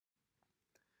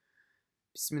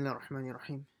Bismillah ar-Rahman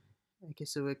ar-Rahim. Okay,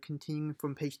 so we're continuing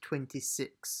from page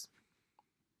 26,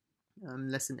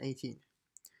 lesson 18.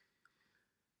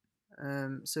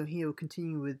 So here we'll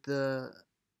continue with the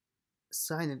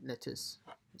silent letters,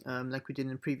 like we did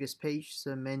in the previous page.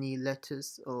 So many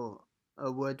letters, or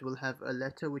a word will have a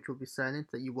letter which will be silent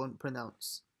that you won't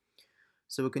pronounce.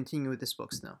 So we'll continue with this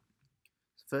box now.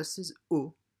 First is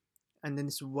U, and then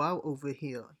this waw over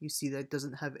here. You see that it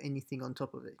doesn't have anything on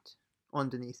top of it,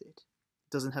 underneath it.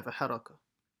 It doesn't have a haraka.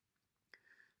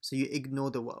 So you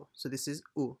ignore the waw. So this is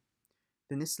U.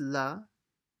 Then this la,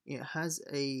 it has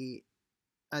a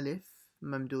alif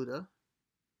mamduda,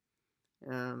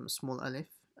 small alif,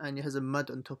 and it has a mud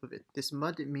on top of it. This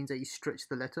mud, it means that you stretch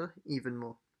the letter even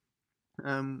more.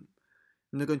 I'm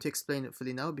not going to explain it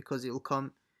fully now because it will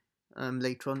come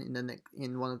later on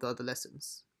in one of the other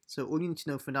lessons. So all you need to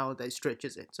know for now that it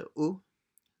stretches it. So U,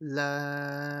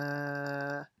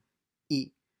 la,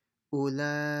 I,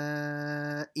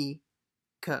 ulai,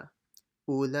 ka,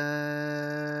 ulaika.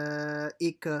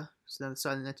 So now the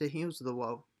silent letter here is the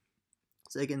waw.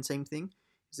 So again, same thing.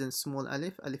 It's a small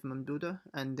alif, alif mamduda,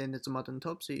 and then there's a mud on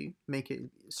top, so you make it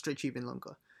stretch even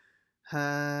longer.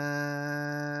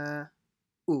 Ha,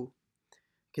 u.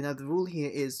 Okay, now the rule here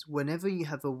is whenever you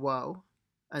have a waw,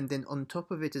 and then on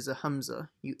top of it is a hamza,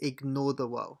 you ignore the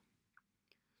waw.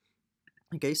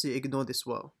 Okay, so you ignore this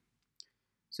waw.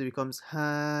 So it becomes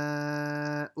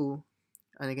ha, u.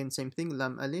 And again, same thing,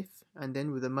 lam alif, and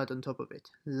then with a mud on top of it.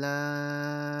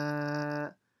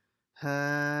 La,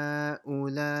 ha,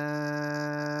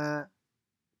 ula,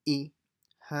 I,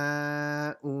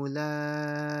 ha,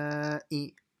 ula,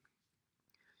 I.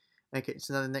 Okay,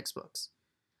 so now the next box.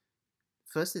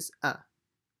 First is a,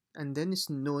 and then it's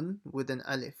nun with an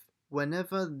alif.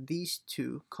 Whenever these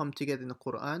two come together in the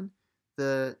Quran,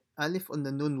 the alif on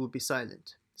the nun will be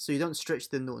silent. So you don't stretch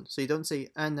the nun. So you don't say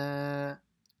ana.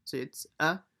 So it's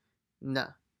a,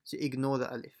 na. So ignore the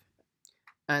alif.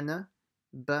 Ana,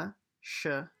 ba,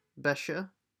 sha,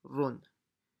 basharun.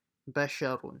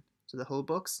 Basharun. So the whole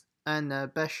box. Ana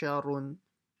basharun.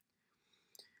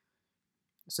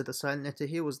 So the silent letter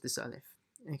here was this alif.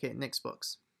 Okay, next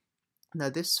box. Now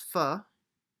this fa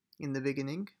in the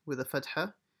beginning with a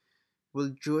fatha will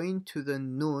join to the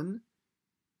nun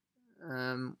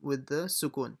with the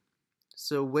sukoon.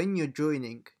 So when you're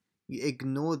joining, you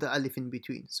ignore the alif in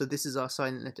between. So this is our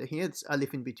silent letter here, this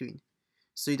alif in between.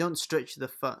 So you don't stretch the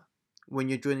fa when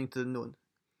you're joining to the nun.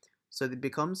 So it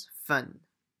becomes fan.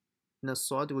 Now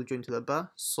sad will join to the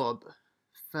ba, sob.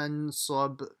 Fan,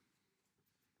 sob.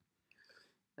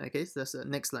 Okay, so that's the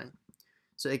next line.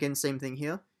 So again, same thing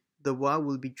here. The wa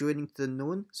will be joining to the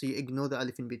nun, so you ignore the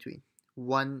alif in between.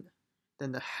 One.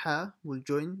 Then the ha will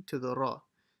join to the ra.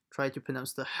 Try to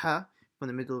pronounce the ha from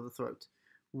the middle of the throat.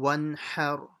 One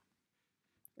har.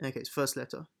 Okay, it's first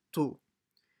letter, tu.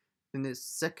 Then the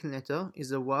second letter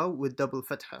is a waw with double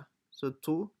fatha. So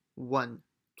tu, one.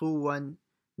 Tu, one.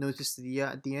 Notice the ya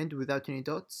at the end without any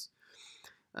dots.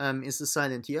 It's a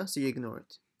silent ya, so you ignore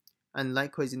it. And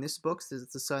likewise in this box, there's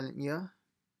the silent ya.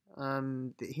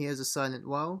 Here's a silent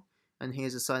waw, and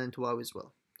here's a silent waw as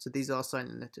well. So these are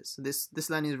silent letters. So this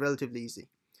line is relatively easy.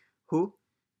 Hu,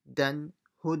 dan,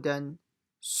 hudan,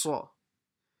 sa.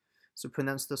 So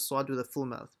pronounce the sad with a full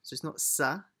mouth. So it's not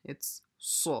sa, it's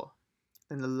sa.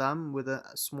 Then the lam with a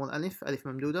small alif, alif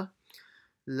mamduda.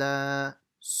 La,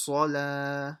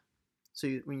 sala. So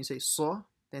when you say sa,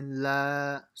 then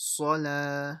la,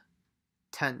 sala,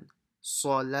 tan.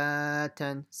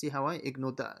 Salatan. See how I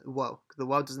ignored that waw? The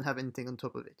waw doesn't have anything on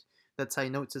top of it. That's how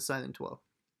you know it's a silent waw.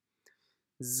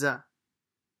 Za,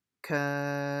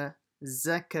 ka,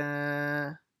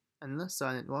 zaka. And the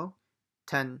silent waw.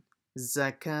 Tan.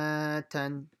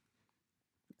 Zakatan.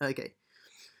 Okay,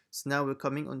 so now we're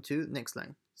coming on to the next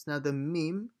line. So now the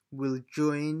mim will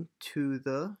join to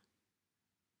the,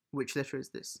 which letter is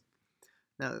this?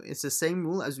 Now it's the same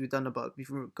rule as we've done above. If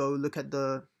you go look at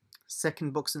the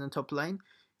second box in the top line,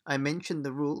 I mentioned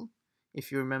the rule,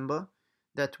 if you remember,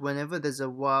 that whenever there's a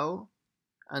waw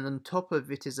and on top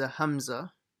of it is a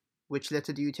hamza, which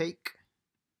letter do you take?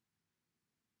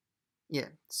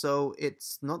 Yeah, so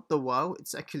it's not the waw,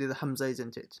 it's actually the hamza,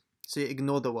 isn't it? So you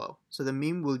ignore the waw. So the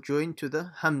mim will join to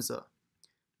the hamza.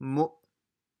 Mu,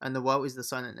 and the waw is the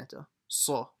silent letter.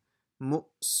 Sa, mu,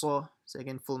 sa. So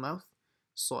again, full mouth.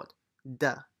 Sad.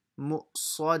 Da, mu,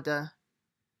 sada,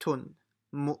 tun.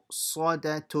 Mu,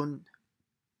 sada, tun.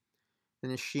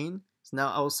 Then a sheen. So now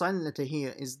our silent letter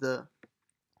here is the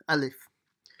alif.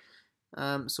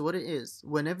 So what it is,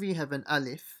 whenever you have an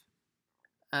alif,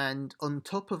 and on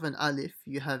top of an alif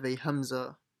you have a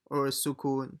hamza or a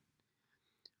sukoon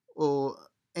or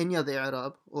any other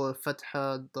i'rab, or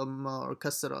fatha, dhamma, or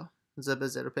kasra, zaba,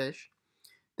 zarpesh,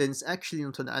 then it's actually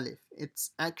not an alif,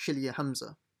 it's actually a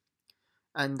hamza.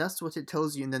 And that's what it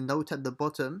tells you in the note at the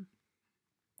bottom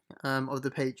of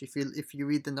the page. If you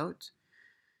read the note,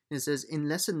 it says, in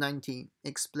lesson 19,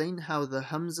 explain how the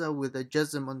hamza with a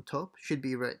jazm on top should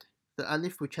be read. The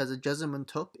alif which has a jazm on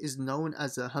top is known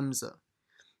as a hamza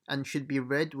and should be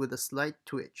read with a slight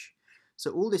twitch.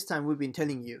 So all this time we've been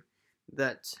telling you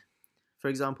that, for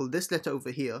example, this letter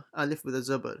over here, alif with a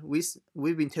zabar,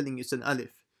 we've been telling you it's an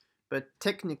alif, but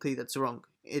technically that's wrong.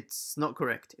 It's not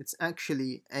correct. It's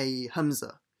actually a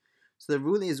hamza. So the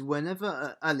rule is, whenever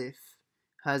an alif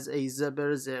has a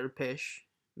zabar, zer, pesh,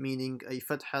 meaning a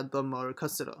fatha, dhamma, or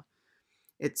kasra,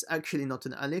 it's actually not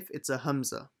an alif, it's a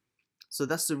hamza. So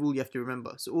that's the rule you have to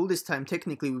remember. So all this time,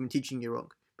 technically, we've been teaching you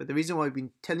wrong. But the reason why we've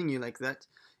been telling you like that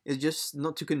is just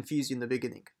not to confuse you in the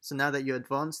beginning. So now that you're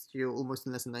advanced, you're almost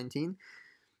in lesson 19.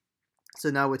 So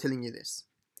now we're telling you this.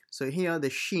 So here, the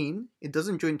sheen, it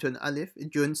doesn't join to an alif, it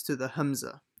joins to the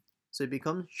hamza. So it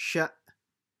becomes sha,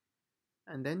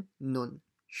 and then nun.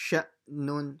 Sha,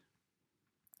 nun.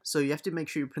 So you have to make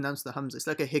sure you pronounce the hamza. It's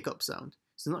like a hiccup sound.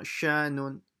 It's not sha,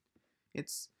 nun.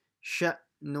 It's sha,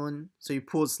 nun. So you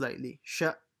pause slightly.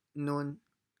 Sha, nun.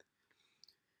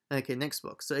 Okay, next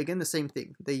box. So again, the same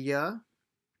thing. The ya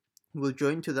will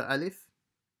join to the alif.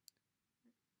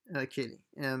 Actually,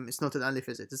 it's not an alif,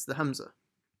 is it? It's the hamza.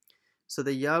 So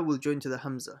the ya will join to the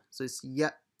hamza. So it's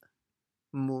ya,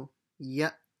 mu,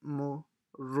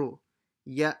 ru,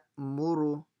 ya,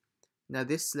 muru. Now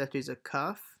this letter is a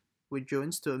kaf, which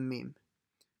joins to a mim.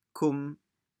 Kum,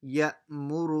 ya,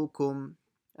 murukum.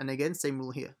 And again, same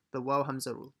rule here. The waw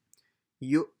hamza rule.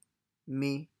 Yu,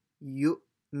 mi,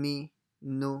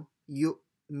 no,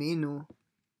 minu.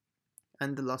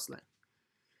 And the last line.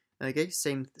 Okay,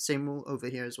 same rule over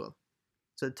here as well.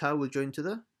 So ta will join to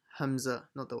the hamza,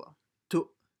 not the waw. Tu,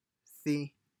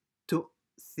 thi,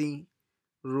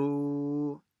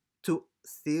 ru,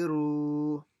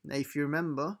 thiru. Now if you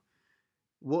remember,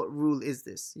 what rule is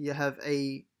this? You have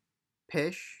a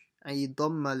pesh, a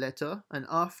dhamma letter, and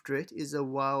after it is a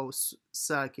waw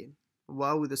sakin,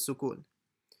 waw with a sukoon.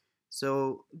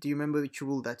 So do you remember which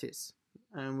rule that is?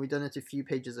 We've done it a few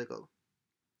pages ago.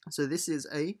 So this is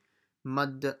a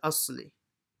mad asli.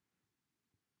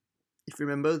 If you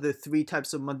remember the three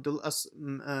types of mad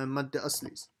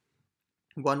aslis.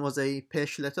 One was a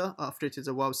pesh letter, after it is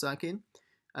a waw sakin,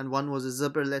 and one was a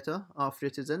zabar letter, after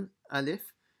it is an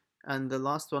alif, and the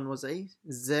last one was a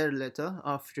zer letter,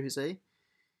 after it is a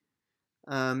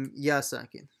ya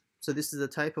sakin. So this is a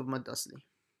type of mad asli.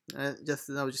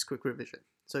 That was just quick revision.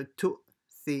 So tu,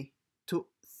 thi,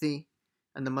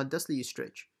 and the mad asli you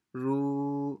stretch.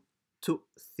 Ru,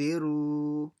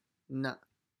 thiru, na,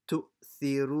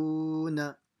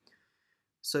 thiruna.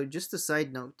 So just a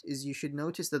side note is, you should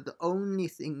notice that the only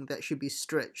thing that should be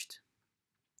stretched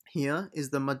here is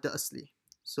the mad asli.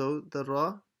 So the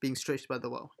ra being stretched by the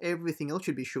waw. Everything else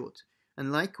should be short.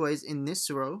 And likewise in this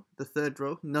row, the third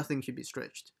row, nothing should be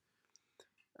stretched.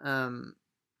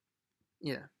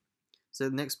 Yeah. So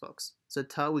next box. So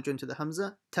ta will join to the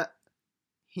hamza. Ta.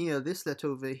 Here, this letter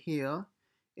over here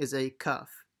is a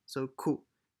kaf. So ku.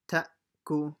 Ta,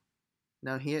 ku.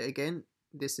 Now here again,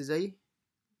 this is a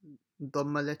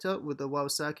dhamma letter with a waw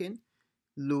sakin.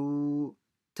 Lu,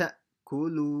 ta,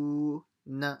 kulu,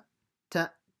 na,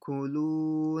 ta,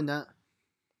 kulu, na.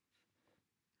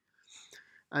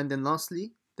 And then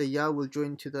lastly, the ya will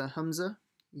join to the hamza.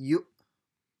 Yu.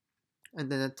 And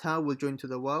then the ta will join to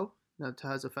the waw. Now ta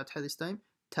has a fatha this time.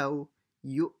 Tau,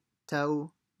 yu,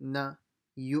 tau, na,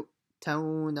 yu,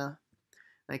 tau, na.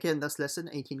 Okay, and that's lesson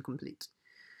 18 complete.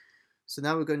 So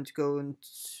now we're going to go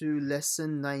into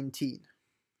lesson 19.